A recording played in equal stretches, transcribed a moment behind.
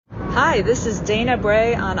Hi, this is Dana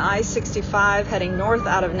Bray on I-65 heading north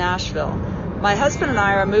out of Nashville. My husband and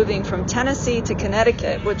I are moving from Tennessee to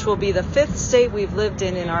Connecticut, which will be the fifth state we've lived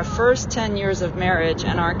in our first 10 years of marriage,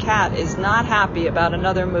 and our cat is not happy about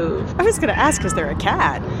another move. I was going to ask, is there a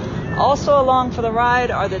cat? Also along for the ride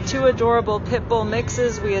are the two adorable pit bull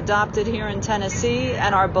mixes we adopted here in Tennessee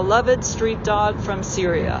and our beloved street dog from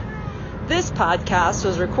Syria. This podcast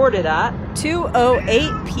was recorded at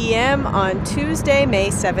 2:08 p.m. on Tuesday, May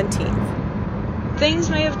 17th. Things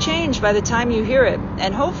may have changed by the time you hear it,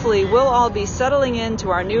 and hopefully we'll all be settling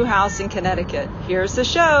into our new house in Connecticut. Here's the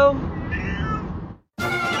show.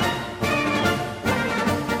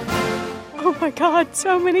 Oh my God,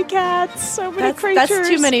 so many cats, so many creatures. That's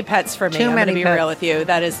too many pets for me. I'm going to be real with you.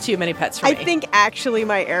 That is too many pets for me. I think actually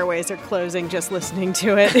my airways are closing just listening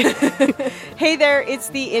to it. Hey there, it's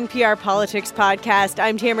the NPR Politics Podcast.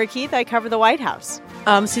 I'm Tamara Keith. I cover the White House.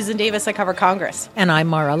 Susan Davis, I cover Congress. And I'm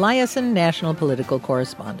Mara Eliason, national political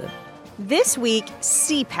correspondent. This week,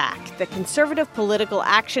 CPAC, the Conservative Political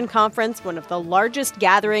Action Conference, one of the largest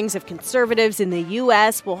gatherings of conservatives in the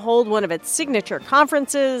U.S., will hold one of its signature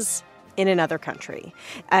conferences in another country,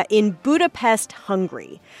 in Budapest,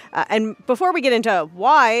 Hungary. And before we get into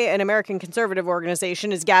why an American conservative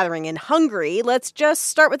organization is gathering in Hungary, let's just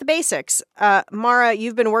start with the basics. Mara,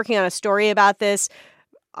 you've been working on a story about this.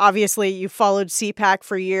 Obviously, you've followed CPAC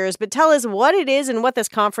for years, but tell us what it is and what this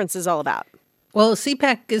conference is all about. Well,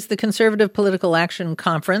 CPAC is the Conservative Political Action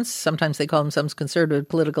Conference. Sometimes they call themselves Conservative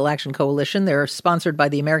Political Action Coalition. They're sponsored by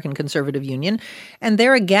the American Conservative Union, and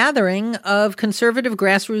they're a gathering of conservative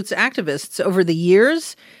grassroots activists over the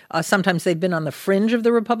years. Sometimes they've been on the fringe of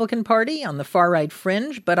the Republican Party, on the far-right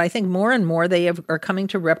fringe, but I think more and more they are coming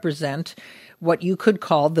to represent what you could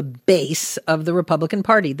call the base of the Republican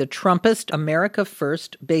Party, the Trumpist, America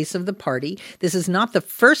First base of the party. This is not the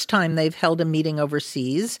first time they've held a meeting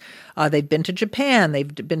overseas. They've been to Japan,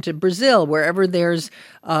 they've been to Brazil, wherever there's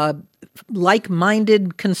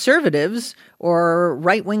like-minded conservatives or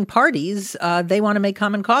right-wing parties, they want to make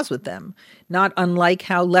common cause with them. Not unlike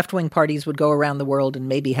how left-wing parties would go around the world and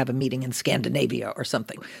maybe have a meeting in Scandinavia or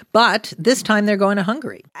something. But this time they're going to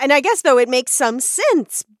Hungary. And I guess, though, it makes some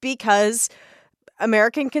sense because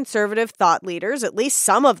American conservative thought leaders, at least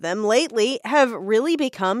some of them lately, have really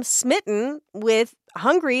become smitten with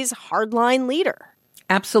Hungary's hardline leader.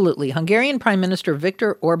 Absolutely. Hungarian Prime Minister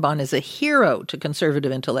Viktor Orban is a hero to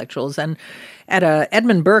conservative intellectuals. And at a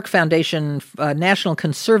Edmund Burke Foundation National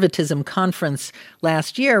Conservatism Conference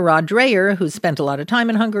last year, Rod Dreher, who's spent a lot of time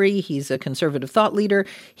in Hungary, he's a conservative thought leader,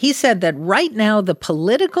 he said that right now the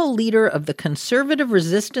political leader of the conservative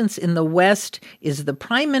resistance in the West is the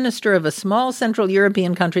prime minister of a small Central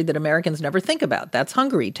European country that Americans never think about. That's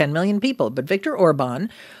Hungary, 10 million people. But Viktor Orban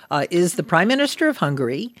is the prime minister of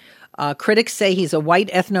Hungary. Critics say he's a white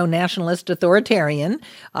ethno-nationalist authoritarian.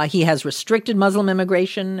 He has restricted Muslim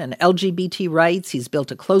immigration and LGBT rights. He's built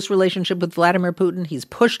a close relationship with Vladimir Putin. He's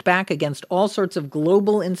pushed back against all sorts of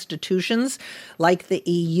global institutions like the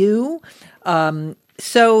EU.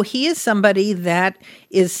 So he is somebody that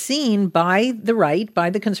is seen by the right, by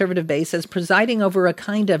the conservative base, as presiding over a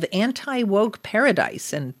kind of anti-woke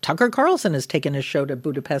paradise. And Tucker Carlson has taken his show to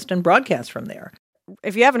Budapest and broadcast from there.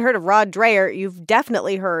 If you haven't heard of Rod Dreher, you've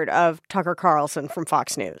definitely heard of Tucker Carlson from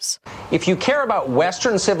Fox News. If you care about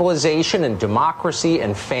Western civilization and democracy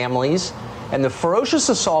and families, and the ferocious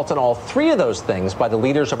assault on all three of those things by the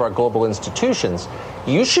leaders of our global institutions,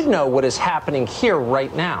 you should know what is happening here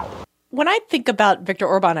right now. When I think about Viktor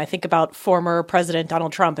Orban, I think about former President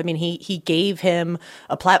Donald Trump. I mean, he gave him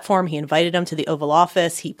a platform. He invited him to the Oval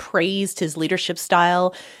Office. He praised his leadership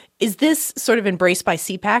style. Is this sort of embraced by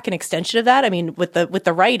CPAC, an extension of that? I mean, with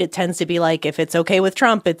the right, it tends to be like, if it's okay with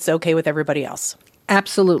Trump, it's okay with everybody else.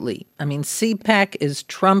 Absolutely. I mean, CPAC is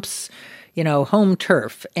Trump's, home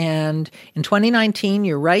turf. And in 2019,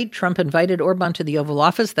 you're right, Trump invited Orban to the Oval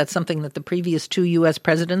Office. That's something that the previous two U.S.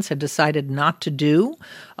 presidents had decided not to do.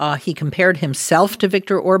 He compared himself to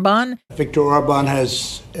Viktor Orban. Viktor Orban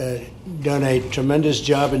has done a tremendous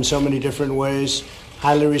job in so many different ways,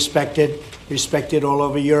 highly respected all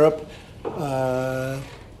over Europe.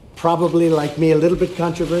 Probably, like me, a little bit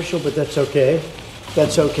controversial, but that's okay.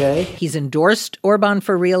 That's okay. He's endorsed Orban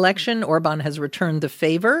for re-election. Orban has returned the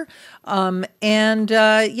favor. They're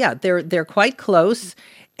quite close.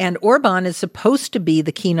 And Orban is supposed to be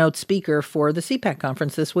the keynote speaker for the CPAC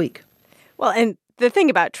conference this week. Well, and the thing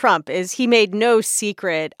about Trump is he made no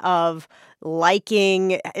secret of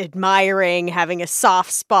liking, admiring, having a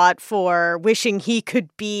soft spot for, wishing he could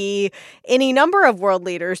be any number of world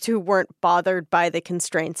leaders who weren't bothered by the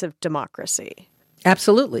constraints of democracy.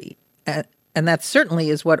 Absolutely. And that certainly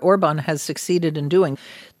is what Orban has succeeded in doing.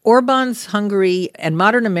 Orban's Hungary and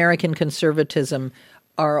modern American conservatism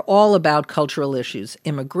are all about cultural issues,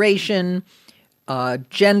 immigration,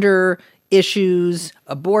 gender issues,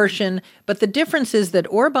 abortion. But the difference is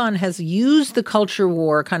that Orban has used the culture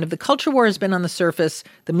war, the culture war has been on the surface,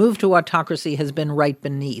 the move to autocracy has been right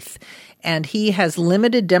beneath. And he has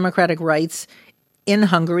limited democratic rights in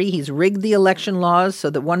Hungary. He's rigged the election laws so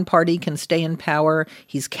that one party can stay in power.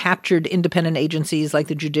 He's captured independent agencies like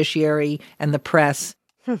the judiciary and the press.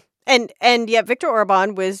 And yet Viktor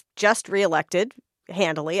Orban was just reelected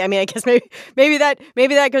handily. I mean, I guess maybe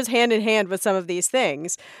that goes hand in hand with some of these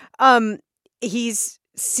things. He's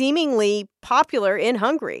seemingly popular in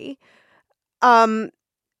Hungary.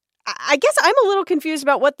 I guess I'm a little confused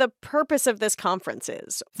about what the purpose of this conference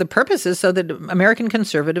is. The purpose is so that American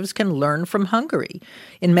conservatives can learn from Hungary.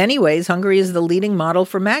 In many ways, Hungary is the leading model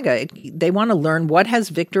for MAGA. They want to learn what has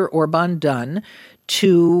Viktor Orban done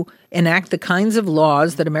to enact the kinds of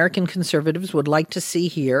laws that American conservatives would like to see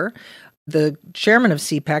here. The chairman of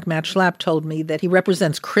CPAC, Matt Schlapp, told me that he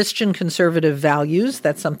represents Christian conservative values.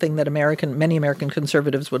 That's something that many American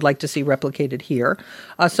conservatives would like to see replicated here.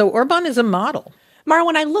 So Orban is a model. Mara,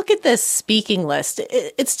 when I look at this speaking list,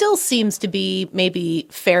 it still seems to be maybe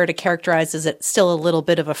fair to characterize as it's still a little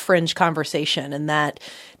bit of a fringe conversation, and that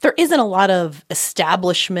there isn't a lot of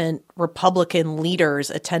establishment Republican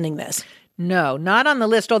leaders attending this. No, not on the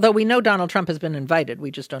list, although we know Donald Trump has been invited. We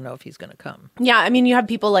just don't know if he's going to come. Yeah, I mean, you have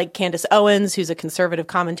people like Candace Owens, who's a conservative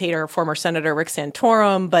commentator, former Senator Rick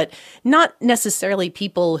Santorum, but not necessarily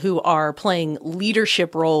people who are playing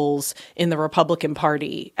leadership roles in the Republican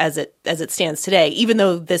Party as it stands today. Even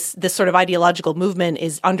though this sort of ideological movement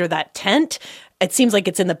is under that tent, it seems like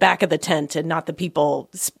it's in the back of the tent and not the people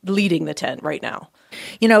leading the tent right now.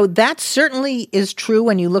 You know, that certainly is true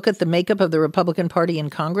when you look at the makeup of the Republican Party in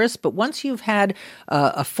Congress. But once you've had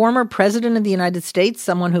a former president of the United States,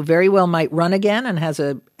 someone who very well might run again and has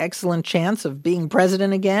an excellent chance of being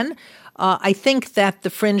president again, I think that the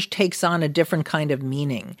fringe takes on a different kind of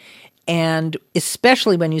meaning. And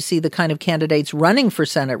especially when you see the kind of candidates running for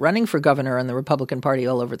Senate, running for governor in the Republican Party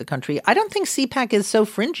all over the country, I don't think CPAC is so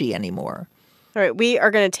fringy anymore. All right, we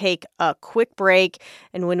are going to take a quick break.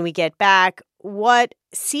 And when we get back, what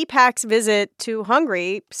CPAC's visit to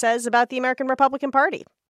Hungary says about the American Republican Party.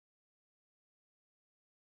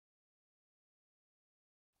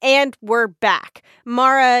 And we're back.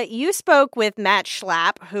 Mara, you spoke with Matt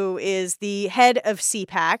Schlapp, who is the head of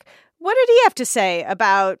CPAC. What did he have to say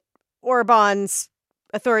about Orban's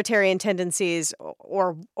authoritarian tendencies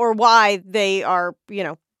or why they are,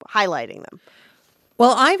 highlighting them?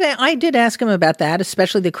 Well, I did ask him about that,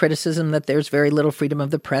 especially the criticism that there's very little freedom of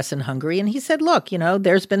the press in Hungary. And he said, look,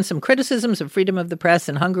 there's been some criticisms of freedom of the press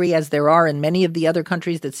in Hungary, as there are in many of the other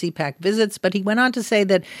countries that CPAC visits. But he went on to say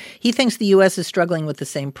that he thinks the U.S. is struggling with the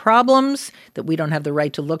same problems, that we don't have the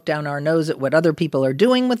right to look down our nose at what other people are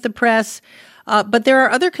doing with the press. But there are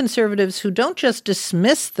other conservatives who don't just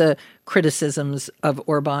dismiss the criticisms of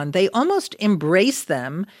Orban. They almost embrace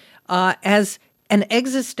them as an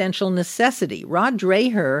existential necessity. Rod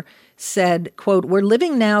Dreher said, quote, "We're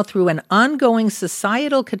living now through an ongoing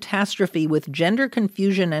societal catastrophe with gender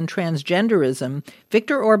confusion and transgenderism.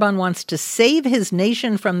 Viktor Orban wants to save his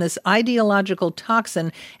nation from this ideological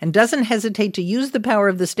toxin and doesn't hesitate to use the power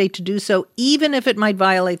of the state to do so, even if it might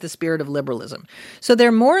violate the spirit of liberalism." So there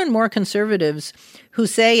are more and more conservatives who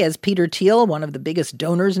say, as Peter Thiel, one of the biggest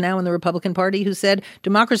donors now in the Republican Party, who said,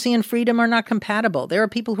 democracy and freedom are not compatible. There are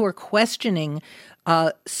people who are questioning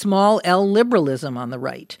small L liberalism on the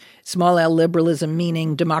right. Small L liberalism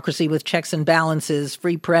meaning democracy with checks and balances,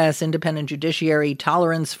 free press, independent judiciary,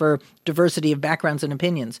 tolerance for diversity of backgrounds and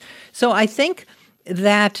opinions. So I think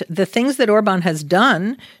that the things that Orban has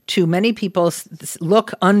done to many people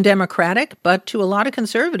look undemocratic, but to a lot of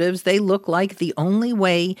conservatives, they look like the only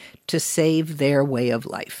way to save their way of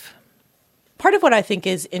life. Part of what I think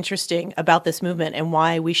is interesting about this movement and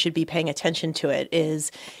why we should be paying attention to it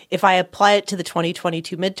is if I apply it to the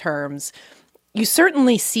 2022 midterms, you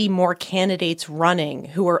certainly see more candidates running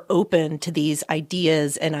who are open to these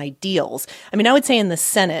ideas and ideals. I mean, I would say in the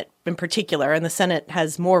Senate in particular, and the Senate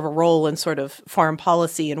has more of a role in sort of foreign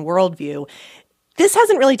policy and worldview, this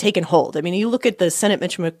hasn't really taken hold. I mean, you look at the Senate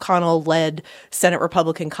Mitch McConnell-led Senate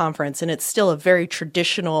Republican Conference, and it's still a very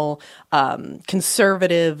traditional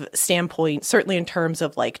conservative standpoint, certainly in terms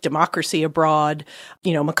of like democracy abroad.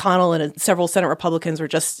 McConnell and several Senate Republicans were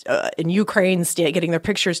just in Ukraine getting their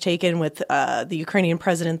pictures taken with the Ukrainian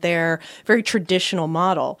president there. Very traditional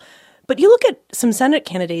model. But you look at some Senate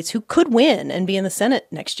candidates who could win and be in the Senate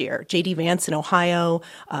next year. J.D. Vance in Ohio,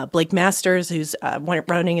 Blake Masters, who's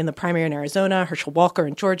running in the primary in Arizona, Herschel Walker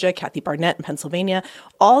in Georgia, Kathy Barnett in Pennsylvania.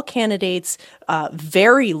 All candidates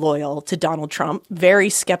very loyal to Donald Trump, very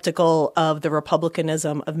skeptical of the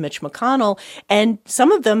republicanism of Mitch McConnell, and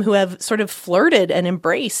some of them who have sort of flirted and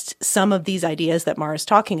embraced some of these ideas that Mara's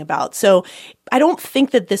talking about. So I don't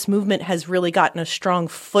think that this movement has really gotten a strong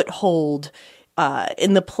foothold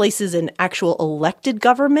in the places in actual elected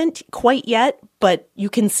government quite yet, but you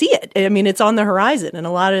can see it. I mean, it's on the horizon,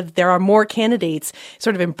 and there are more candidates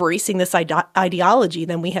sort of embracing this ideology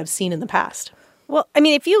than we have seen in the past. Well, I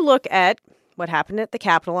mean, if you look at what happened at the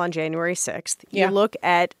Capitol on January 6th, you look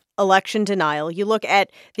at election denial, you look at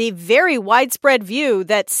the very widespread view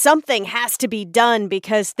that something has to be done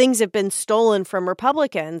because things have been stolen from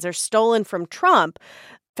Republicans or stolen from Trump.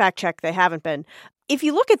 Fact check, they haven't been. If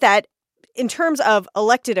you look at that, in terms of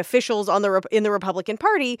elected officials in the Republican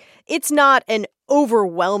Party, it's not an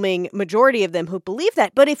overwhelming majority of them who believe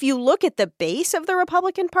that. But if you look at the base of the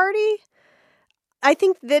Republican Party, I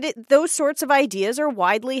think that those sorts of ideas are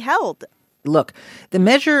widely held. Look, the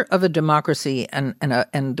measure of a democracy and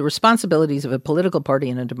the responsibilities of a political party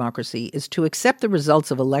in a democracy is to accept the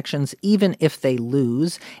results of elections even if they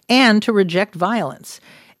lose and to reject violence.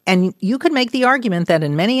 And you could make the argument that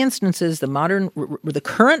in many instances, the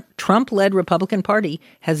current Trump-led Republican Party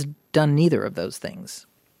has done neither of those things.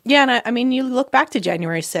 Yeah, and I mean, you look back to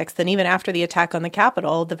January 6th, and even after the attack on the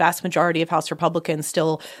Capitol, the vast majority of House Republicans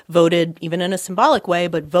still voted, even in a symbolic way,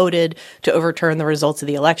 but voted to overturn the results of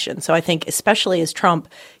the election. So I think especially as Trump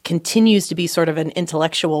continues to be sort of an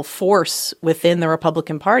intellectual force within the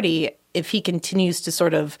Republican Party, if he continues to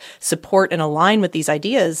sort of support and align with these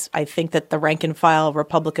ideas, I think that the rank and file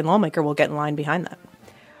Republican lawmaker will get in line behind that.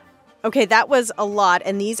 Okay, that was a lot,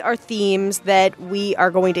 and these are themes that we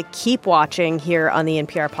are going to keep watching here on the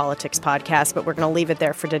NPR Politics Podcast, but we're going to leave it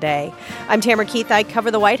there for today. I'm Tamara Keith. I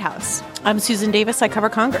cover the White House. I'm Susan Davis. I cover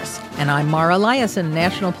Congress. And I'm Mara Liasson,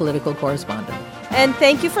 national political correspondent. And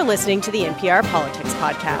thank you for listening to the NPR Politics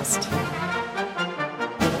Podcast.